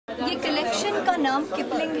का नाम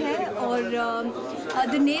किपलिंग है और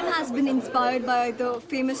the name has been inspired by the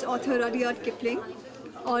famous author Rudyard Kipling.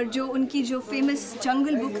 और जो उनकी जो फेमस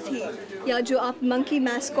जंगल बुक थी, या जो आप मंकी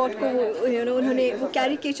मैस्कॉट को उन्होंने वो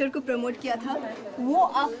कैरिकेचर को प्रमोट किया था, वो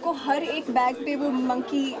आपको हर एक बैग पे वो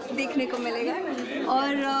मंकी देखने को मिलेगा।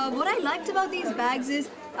 और what I liked about these bags is,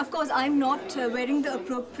 of course I'm not wearing the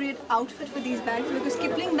appropriate outfit for these bags because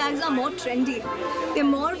Kipling bags are more trendy. They're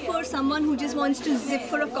more for someone who just wants to zip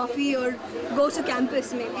for a coffee or go to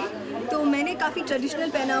campus maybe. तो मैंने काफ़ी traditional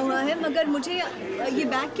पहना हुआ है, मगर मुझे ये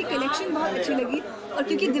bag की कलेक्शन बहुत अच्छी लगी। और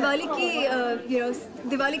क्योंकि दिवाली की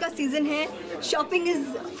दिवाली का सीज़न है, shopping is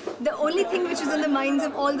the only thing which is on the minds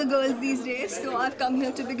of all the girls these days. So I've come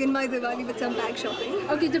here to begin my Diwali with some bag shopping.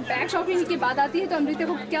 Okay, जब bag shopping की बात आती है तो अमृता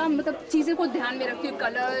को क्या मतलब चीज़ें को ध्यान में रखती है?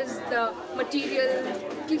 कलर्स, द मटेरियल,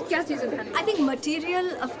 क्या चीज़ें ध्यान में? I think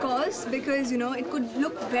material, of course, because it could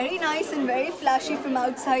look very nice and very flashy from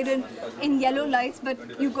outside and in yellow lights, but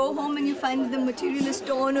you go home and you find that the material is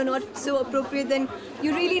torn or not so appropriate, then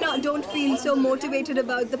you really don't feel so motivated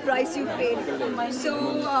about the price you've paid. So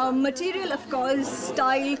material, of course,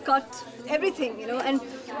 style, cut, everything, and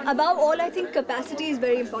above all I think capacity is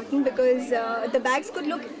very important, because the bags could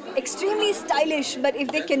look extremely stylish, but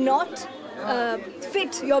if they cannot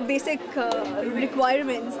fit your basic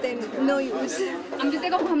requirements, then no use. Amrita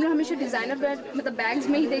को हम लोग हमेशा designer मतलब bags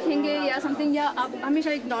में ही देखेंगे या something, या आप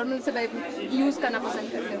हमेशा एक नॉर्मल से बैग यूज़ करना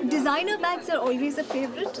पसंद करते हैं? Designer bags are always a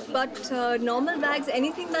favorite, but normal bags,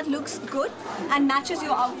 anything that looks good and matches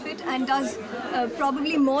your outfit and does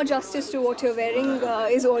probably more justice to what you're wearing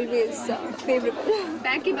is always favorable.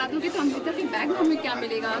 Bag की बात होगी तो अमृता के bag में हमें क्या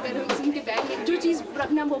मिलेगा? अगर उनके बैग जो चीज़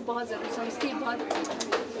रखना वो बहुत ज़रूरी समझती है, बहुत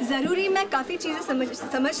ज़रूरी। मैं काफ़ी चीज़ें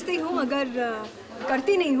समझती हूँ मगर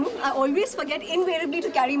करती नहीं हूँ। I always forget invariably to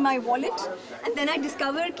carry my wallet and then I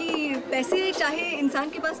discover कि पैसे चाहे इंसान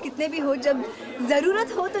के पास कितने भी हो, जब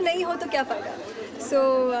ज़रूरत हो तो नहीं हो तो क्या फ़ायदा। So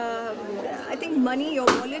I think money, your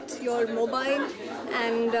wallet, your mobile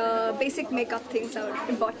and basic makeup things are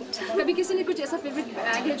important. कभी किसी ने कुछ ऐसा फेवरेट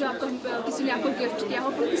बैग है जो आपको किसी ने आपको गिफ्ट किया हो,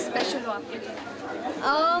 बहुत स्पेशल हो आपके लिए?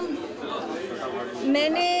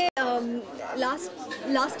 मैंने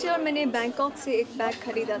लास्ट ईयर मैंने बैंकॉक से एक बैग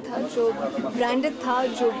खरीदा था जो ब्रांडेड था,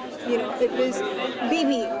 जो it was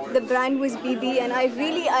BB, the brand was BB, and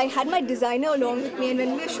I had my designer along with me, and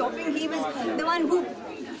when we were shopping he was the one who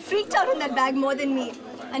freaked out on that bag more than me,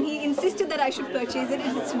 and he insisted that I should purchase it.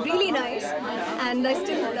 It's really nice and I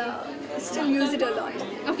still use it a lot.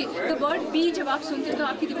 Okay, the word B जब आप सुनते हो तो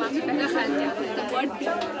आपके दिमाग में पहला ख्याल क्या आता है? The word B.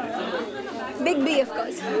 Big B, of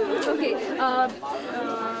course. Okay,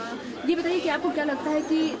 ये बताइए कि आपको क्या लगता है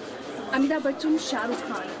कि Amitabh Bachchan, Shahrukh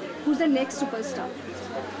Khan, who's the next superstar?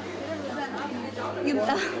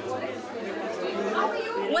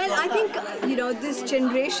 Well, I think this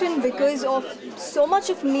generation, because of so much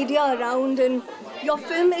of media around and your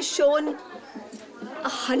film is shown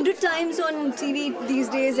 100 times on TV these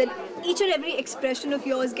days, and each and every expression of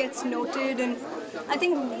yours gets noted, and I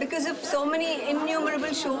think because of so many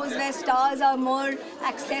innumerable shows where stars are more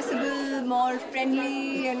accessible, more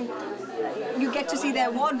friendly, and you get to see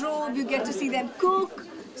their wardrobe, you get to see them cook.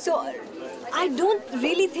 So I don't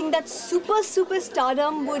really think that super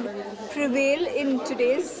stardom would prevail in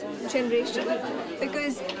today's generation,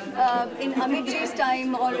 because in Amitji's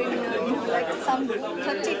time or in like some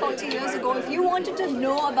 30-40 years ago, if you wanted to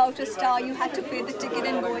know about a star, you had to pay the ticket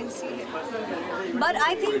and go and see him. But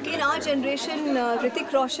I think in our generation,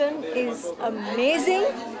 Hrithik Roshan is amazing.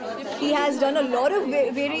 He has done a lot of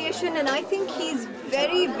variation, and I think he's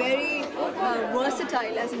very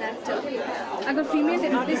versatile as an actor. अगर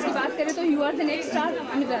female artist की बात करें तो you are the next star.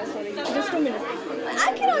 Sorry, just a minute.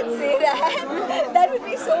 I cannot say that. That would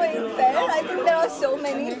be so unfair. I think there are so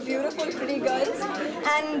many beautiful, pretty girls,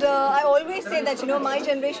 and I always say that my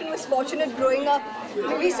generation was fortunate growing up.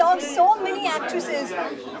 We saw so many actresses,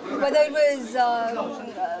 whether it was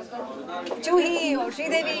Juhi or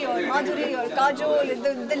Sridevi or Madhuri or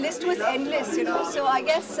Kajol. The list was endless, So I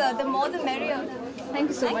guess the more the merrier. Thank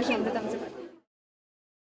you so much, Amrita.